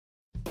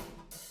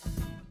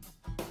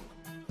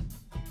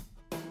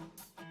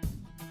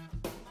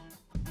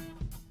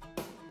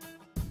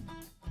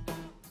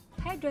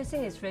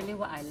Hairdressing is really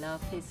what I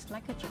love. It's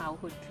like a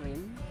childhood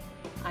dream.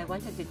 I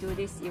wanted to do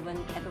this even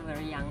at a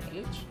very young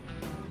age.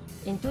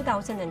 In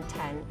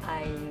 2010,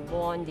 I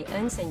won the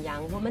Ernst &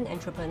 Young Woman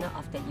Entrepreneur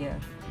of the Year.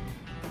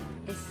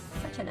 It's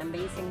such an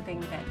amazing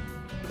thing that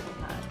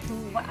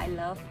through what I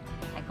love,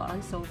 I got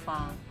on so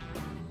far.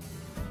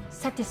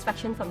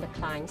 Satisfaction from the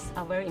clients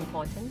are very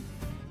important.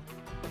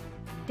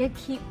 They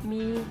keep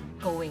me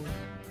going.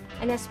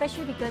 And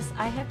especially because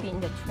I have been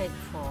in the trade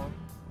for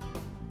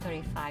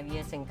 35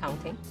 years and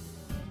counting.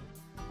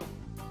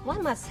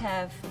 One must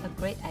have a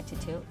great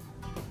attitude.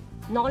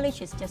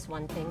 Knowledge is just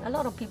one thing. A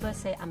lot of people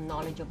say I'm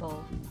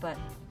knowledgeable, but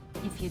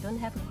if you don't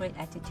have a great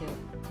attitude,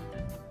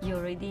 you're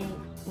already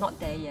not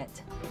there yet.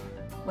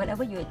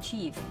 Whatever you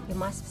achieve, you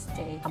must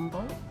stay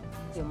humble.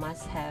 You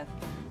must have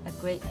a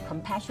great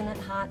compassionate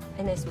heart,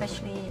 and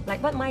especially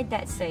like what my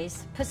dad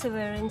says,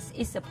 perseverance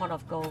is the pot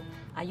of gold.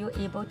 Are you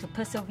able to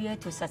persevere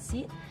to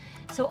succeed?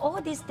 So all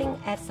these things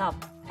adds up,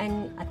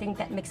 and I think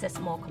that makes us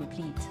more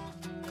complete.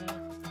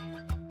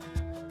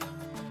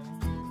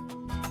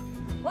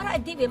 What I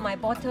did with my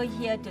bottle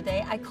here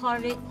today, I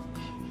call it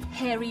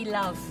Hairy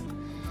Love.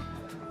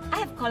 I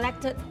have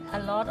collected a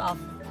lot of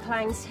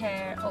clients'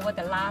 hair over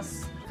the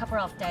last couple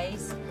of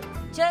days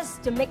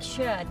just to make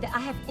sure that I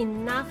have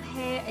enough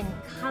hair and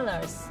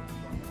colors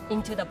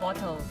into the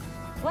bottle.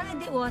 What I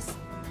did was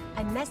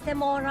I messed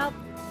them all up,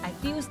 I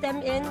fused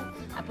them in,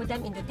 I put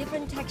them into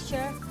different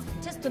texture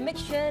just to make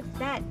sure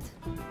that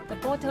the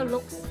bottle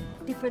looks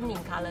different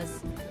in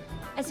colors.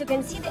 As you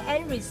can see the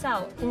end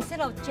result,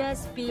 instead of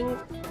just being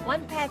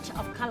one patch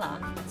of color,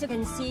 as you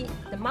can see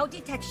the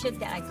multi-texture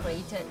that I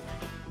created.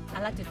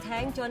 I'd like to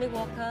thank Johnny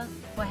Walker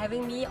for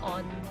having me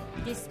on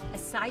this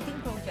exciting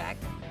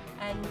project,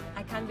 and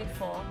I can't wait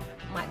for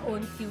my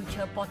own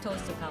future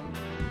bottles to come.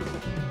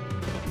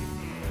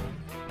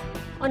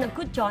 On a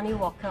good Johnny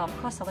Walker, of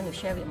course I want to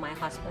share with my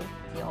husband.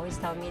 He always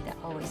tells me that,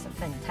 oh, it's a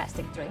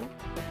fantastic drink.